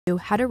you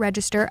how to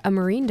register a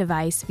marine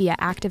device via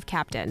Active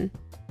Captain.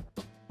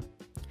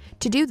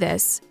 To do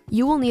this,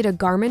 you will need a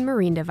Garmin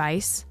marine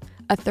device,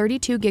 a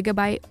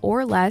 32GB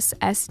or less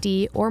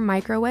SD or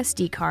micro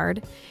SD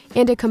card,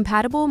 and a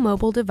compatible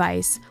mobile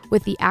device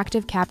with the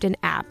Active Captain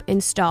app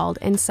installed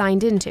and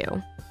signed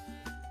into.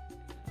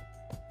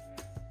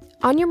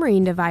 On your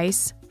marine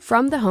device,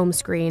 from the home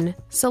screen,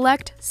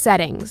 select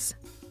Settings,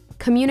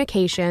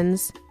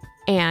 Communications,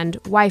 and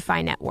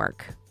Wi-Fi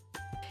Network.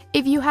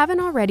 If you haven't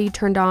already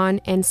turned on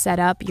and set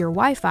up your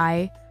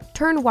Wi-Fi,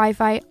 turn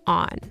Wi-Fi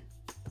on.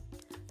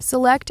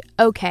 Select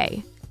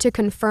OK to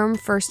confirm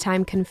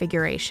first-time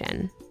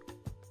configuration.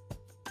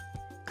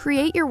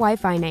 Create your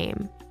Wi-Fi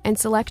name and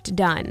select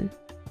Done.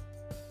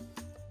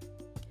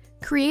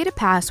 Create a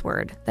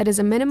password that is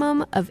a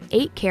minimum of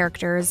 8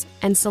 characters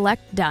and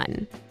select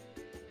Done.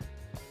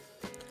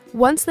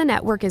 Once the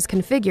network is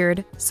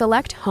configured,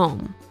 select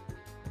Home.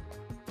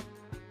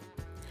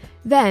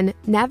 Then,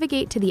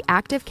 navigate to the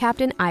Active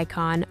Captain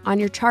icon on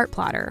your chart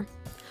plotter.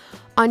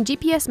 On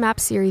GPS Map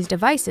Series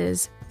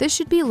devices, this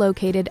should be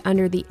located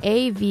under the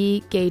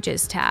AV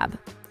Gauges tab.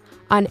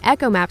 On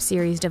Echo Map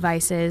Series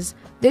devices,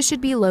 this should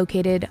be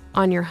located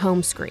on your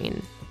home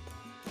screen.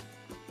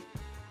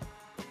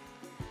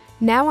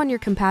 Now on your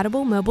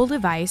compatible mobile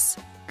device,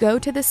 go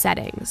to the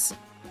Settings.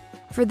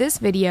 For this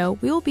video,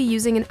 we will be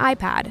using an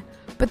iPad,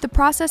 but the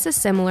process is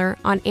similar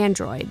on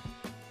Android.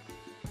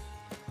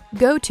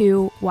 Go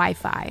to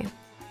Wi-Fi.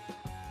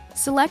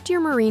 Select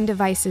your marine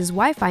device's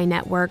Wi-Fi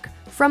network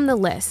from the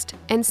list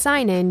and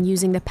sign in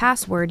using the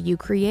password you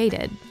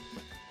created.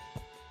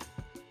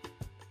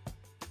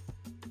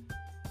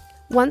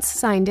 Once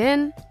signed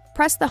in,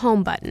 press the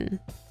Home button.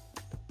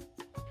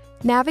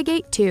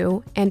 Navigate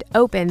to and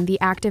open the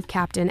Active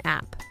Captain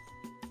app.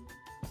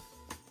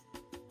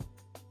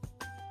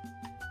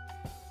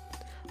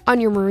 On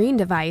your marine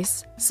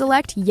device,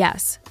 select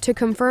Yes to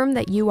confirm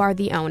that you are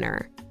the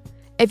owner.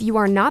 If you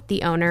are not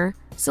the owner,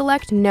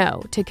 select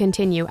No to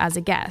continue as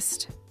a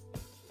guest.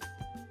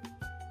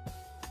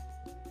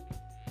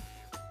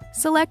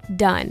 Select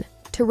Done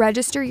to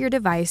register your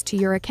device to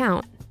your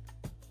account.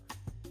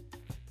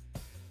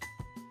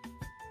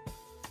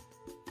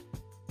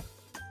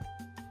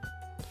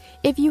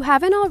 If you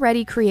haven't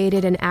already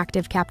created an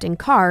Active Captain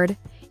card,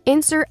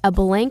 insert a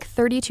blank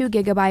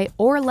 32GB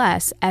or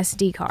less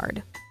SD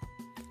card.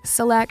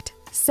 Select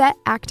Set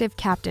Active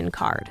Captain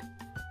Card.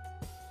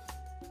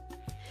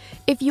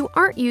 If you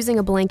aren't using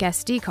a blank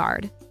SD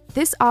card,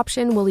 this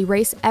option will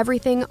erase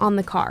everything on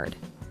the card.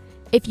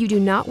 If you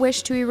do not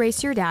wish to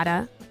erase your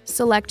data,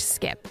 select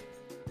Skip.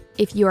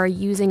 If you are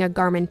using a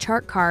Garmin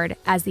chart card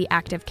as the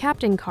Active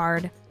Captain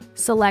card,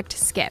 select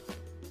Skip.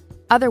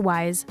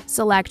 Otherwise,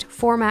 select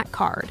Format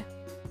Card.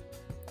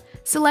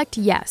 Select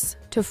Yes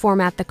to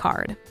format the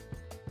card.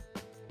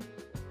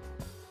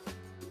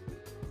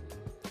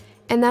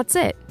 And that's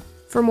it.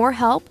 For more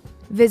help,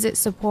 visit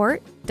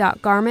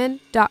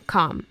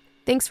support.garmin.com.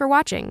 Thanks for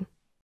watching.